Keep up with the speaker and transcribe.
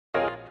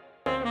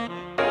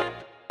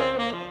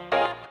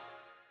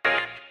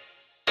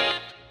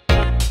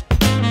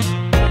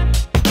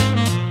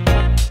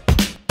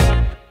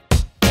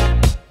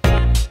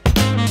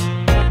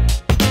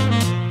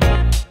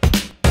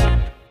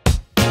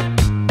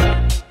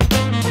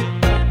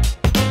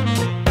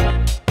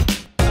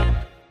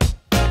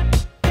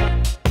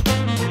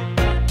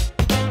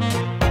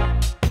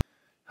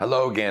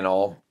Hello again,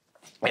 all.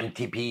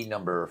 MTP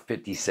number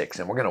 56,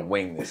 and we're going to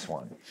wing this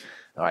one.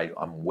 All right,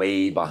 I'm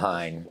way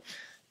behind,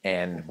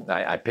 and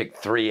I picked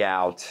three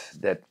out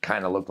that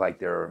kind of look like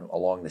they're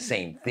along the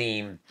same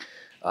theme.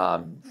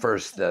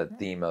 First, the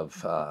theme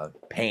of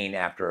pain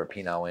after a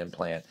penile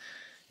implant,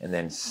 and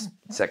then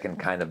second,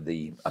 kind of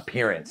the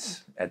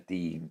appearance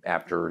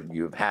after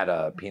you've had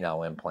a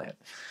penile implant.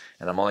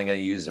 And I'm only going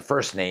to use the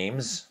first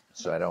names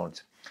so I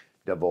don't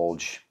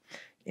divulge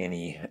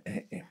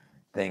anything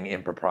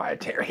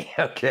improprietary.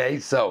 Okay,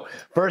 so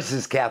first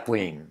is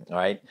Kathleen. All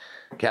right,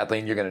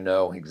 Kathleen, you're going to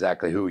know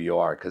exactly who you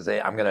are because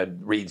I'm going to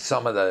read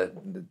some of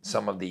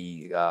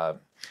the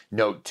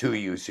note to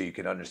you so you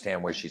can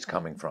understand where she's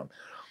coming from.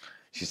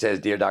 She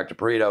says, "Dear Dr.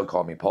 Perito,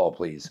 call me Paul,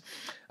 please.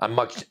 I'm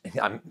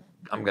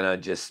going to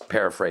just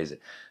paraphrase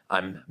it.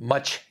 I'm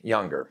much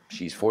younger.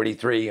 She's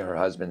 43. Her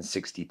husband's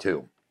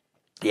 62.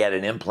 He had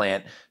an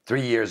implant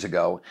 3 years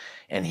ago,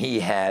 and he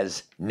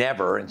has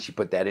never," and she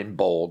put that in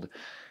bold,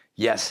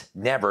 yes,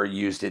 never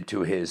used it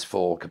to his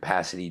full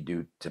capacity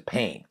due to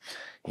pain.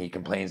 He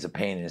complains of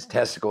pain in his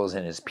testicles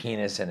and his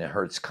penis, and it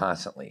hurts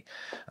constantly.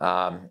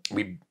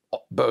 We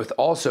both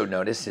also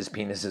noticed his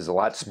penis is a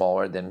lot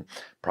smaller than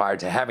prior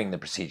to having the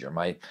procedure.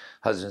 My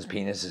husband's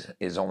penis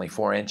is only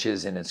 4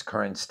 inches in its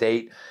current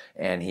state,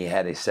 and he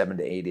had a 7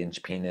 to 8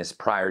 inch penis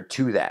prior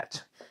to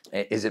that.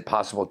 Is it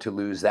possible to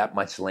lose that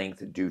much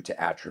length due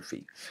to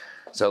atrophy?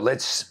 So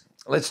let's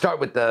start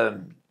with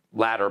the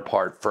latter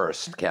part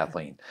first,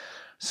 Kathleen.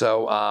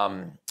 So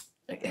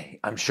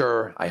I'm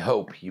sure, I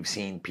hope you've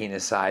seen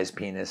penis size,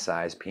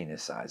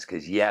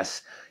 because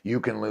yes, you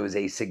can lose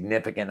a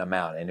significant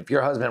amount. And if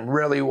your husband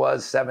really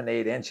was 7 to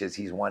 8 inches,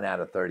 he's 1 out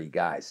of 30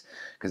 guys,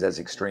 because that's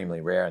extremely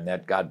rare, and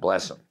that, God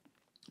bless him.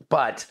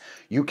 But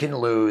you can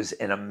lose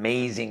an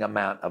amazing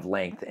amount of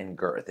length and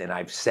girth. And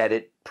I've said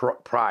it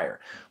prior.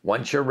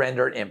 Once you're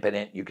rendered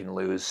impotent, you can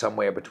lose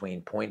somewhere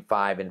between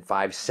 0.5 and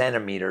 5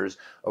 centimeters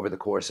over the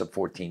course of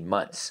 14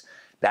 months.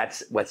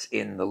 That's what's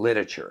in the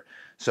literature.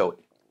 So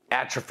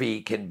atrophy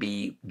can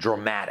be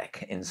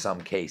dramatic in some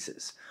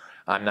cases.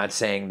 I'm not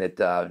saying that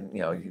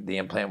the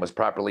implant was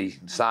properly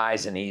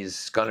sized and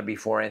he's going to be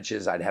 4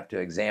 inches. I'd have to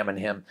examine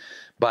him.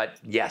 But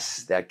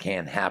yes, that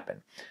can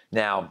happen.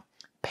 Now,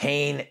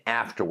 pain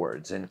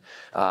afterwards. And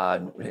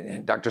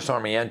Dr.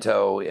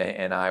 Sarmiento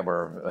and I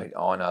were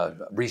on a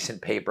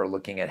recent paper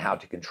looking at how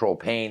to control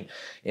pain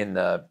in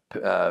the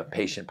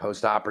patient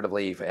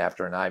postoperatively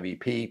after an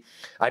IPP.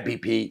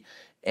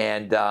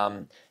 And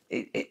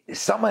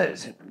some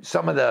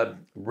of the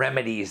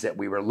remedies that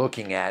we were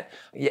looking at,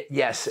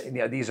 yes,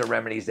 these are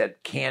remedies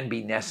that can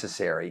be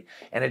necessary.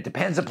 And it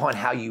depends upon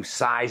how you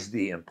size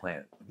the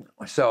implant.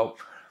 So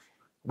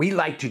we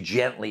like to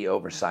gently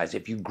oversize.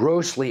 If you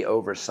grossly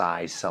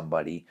oversize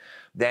somebody,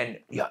 then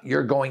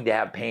you're going to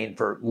have pain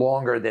for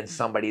longer than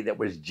somebody that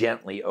was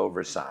gently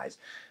oversized.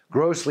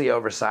 Grossly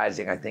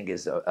oversizing, I think,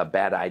 is a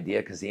bad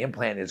idea because the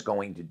implant is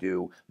going to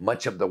do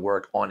much of the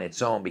work on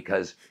its own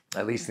because,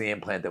 at least the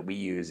implant that we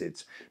use,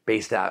 it's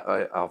based out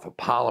off of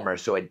polymer,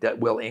 so it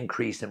will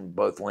increase in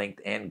both length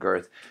and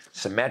girth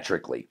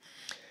symmetrically.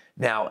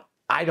 Now,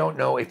 I don't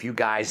know if you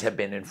guys have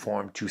been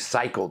informed to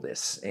cycle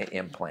this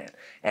implant.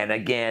 And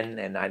again,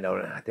 and I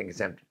think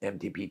it's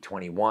MTP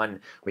 21,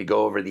 we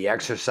go over the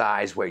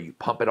exercise where you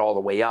pump it all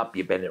the way up,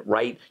 you bend it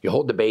right, you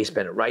hold the base,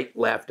 bend it right,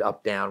 left,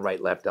 up, down, right,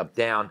 left, up,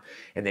 down,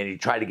 and then you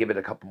try to give it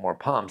a couple more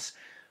pumps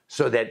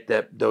so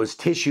that those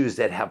tissues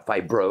that have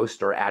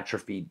fibrosed or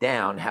atrophied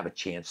down have a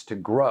chance to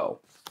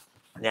grow.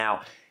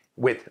 Now,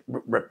 with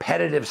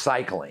repetitive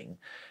cycling,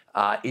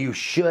 you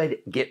should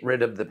get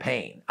rid of the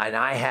pain. And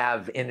I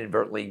have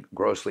inadvertently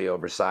grossly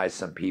oversized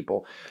some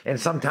people, and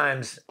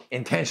sometimes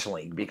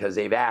intentionally because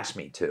they've asked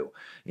me to,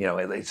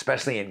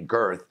 especially in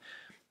girth.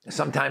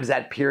 Sometimes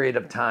that period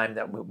of time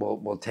that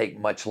will take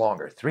much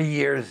longer. 3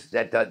 years,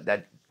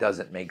 that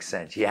doesn't make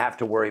sense. You have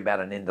to worry about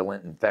an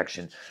indolent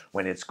infection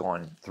when it's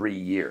gone 3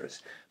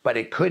 years. But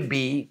it could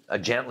be a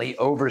gently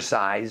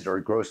oversized or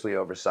grossly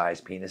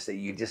oversized penis that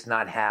you just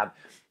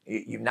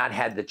you've not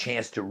had the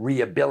chance to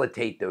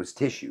rehabilitate those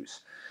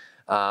tissues.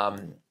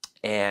 And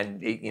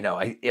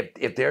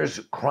if there's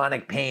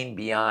chronic pain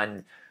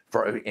beyond,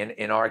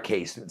 in our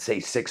case, say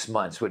 6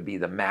 months would be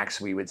the max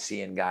we would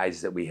see in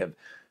guys that we have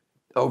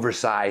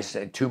oversized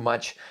and too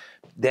much,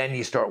 then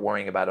you start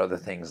worrying about other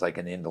things like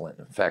an indolent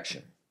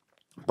infection.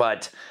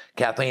 But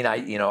Kathleen,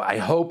 I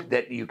hope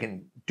that you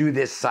can do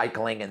this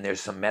cycling, and there's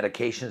some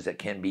medications that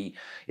can be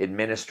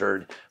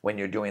administered when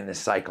you're doing this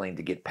cycling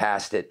to get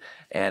past it.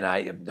 And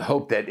I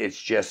hope that it's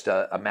just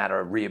a matter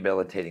of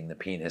rehabilitating the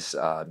penis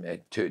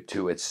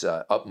to its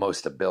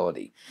utmost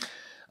ability.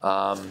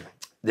 The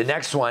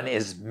next one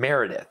is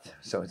Meredith.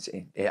 So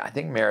I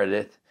think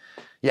Meredith.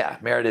 Yeah,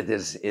 Meredith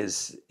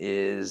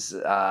is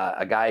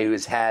a guy who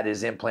has had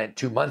his implant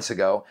 2 months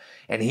ago,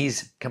 and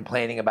he's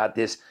complaining about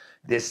this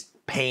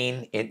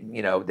pain,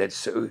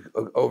 that's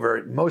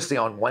over mostly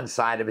on one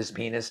side of his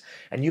penis.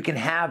 And you can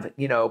have,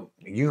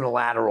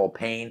 unilateral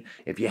pain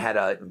if you had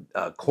a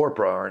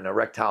corpora or an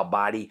erectile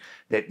body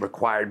that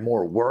required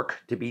more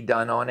work to be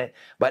done on it.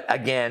 But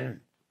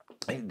again,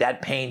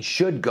 that pain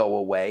should go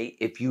away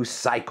if you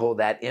cycle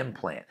that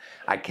implant.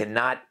 I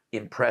cannot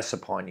impress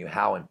upon you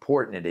how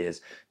important it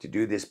is to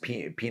do this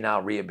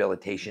penile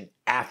rehabilitation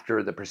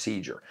after the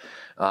procedure.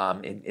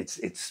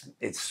 It's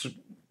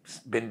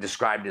been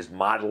described as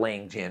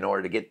modeling in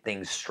order to get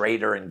things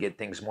straighter and get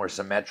things more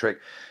symmetric.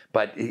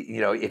 But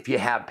if you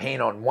have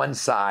pain on one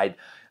side,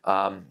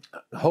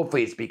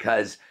 hopefully it's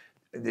because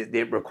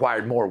it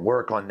required more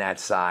work on that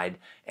side,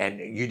 and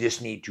you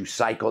just need to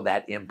cycle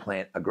that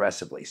implant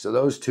aggressively. So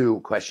those two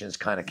questions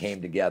kind of came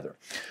together.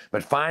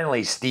 But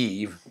finally,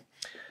 Steve,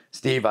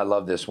 I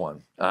love this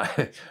one.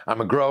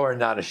 I'm a grower,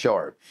 not a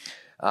shower.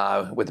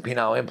 With the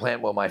penile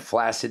implant, will my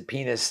flaccid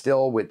penis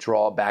still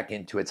withdraw back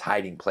into its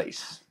hiding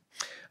place?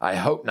 I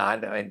hope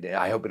not.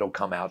 I hope it'll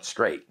come out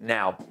straight.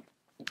 Now,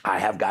 I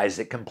have guys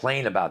that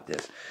complain about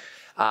this.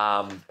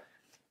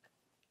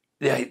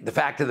 The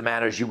fact of the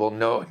matter is you will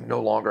no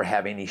longer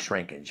have any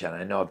shrinkage. And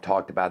I know I've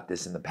talked about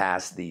this in the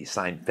past, the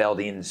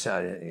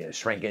Seinfeldian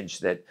shrinkage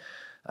that,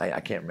 I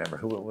can't remember.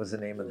 What was the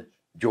name of it?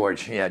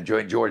 George. Yeah,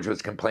 George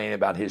was complaining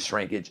about his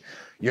shrinkage.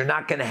 You're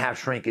not going to have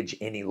shrinkage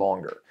any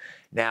longer.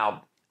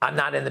 Now, I'm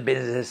not in the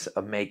business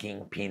of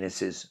making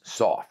penises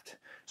soft.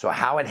 So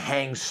how it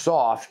hangs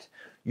soft,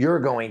 you're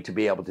going to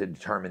be able to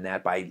determine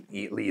that by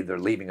either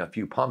leaving a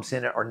few pumps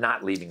in it or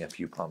not leaving a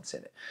few pumps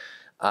in it.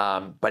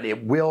 But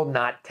it will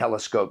not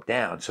telescope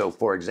down. So,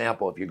 for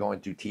example, if you're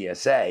going through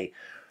TSA,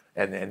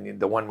 and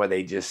the one where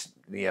they just,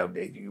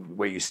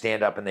 where you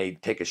stand up and they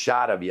take a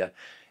shot of you,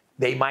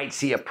 they might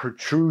see a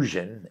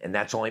protrusion, and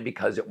that's only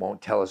because it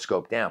won't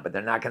telescope down. But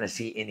they're not going to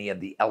see any of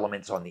the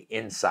elements on the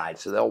inside.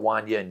 So they'll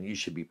want you, and you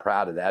should be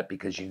proud of that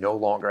because you no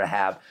longer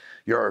have,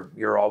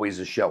 you're always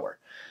a shower.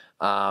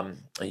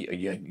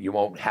 You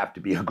won't have to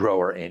be a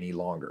grower any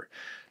longer.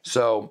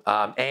 So,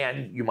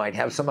 and you might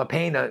have some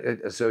pain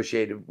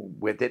associated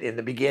with it in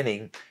the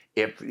beginning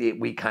if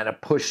we kind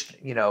of push,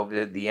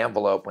 the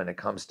envelope when it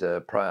comes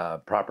to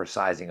proper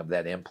sizing of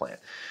that implant.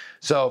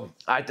 So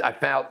I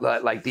felt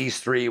like these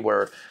three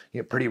were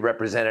pretty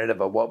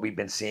representative of what we've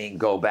been seeing.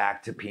 Go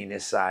back to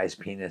penis size,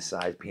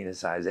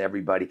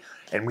 everybody.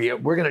 And we're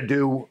going to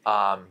do,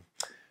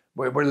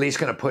 we're at least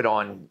going to put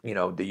on, the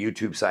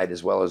YouTube site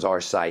as well as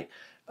our site,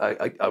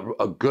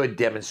 a good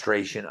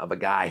demonstration of a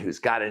guy who's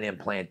got an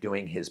implant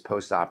doing his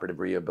post-operative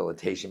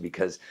rehabilitation,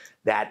 because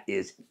that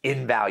is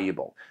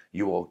invaluable.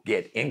 You will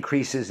get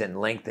increases in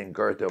length and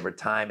girth over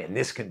time, and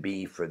this can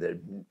be for the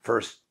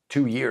first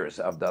 2 years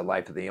of the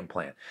life of the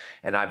implant.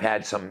 And I've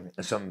had some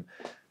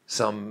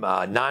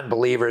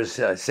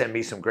non-believers send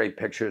me some great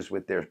pictures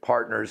with their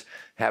partners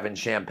having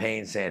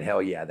champagne saying,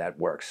 hell yeah, that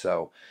works.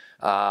 So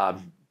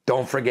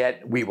don't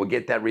forget, we will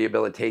get that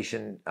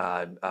rehabilitation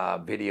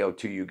video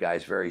to you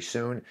guys very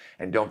soon.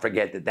 And don't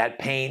forget that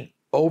pain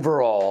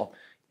overall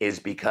is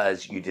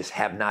because you just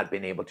have not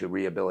been able to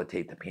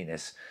rehabilitate the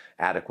penis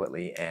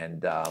adequately.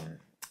 And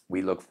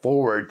we look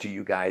forward to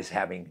you guys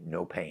having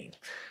no pain.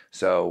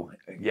 So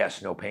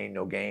yes, no pain,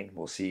 no gain.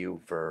 We'll see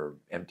you for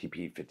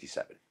MTP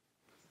 57.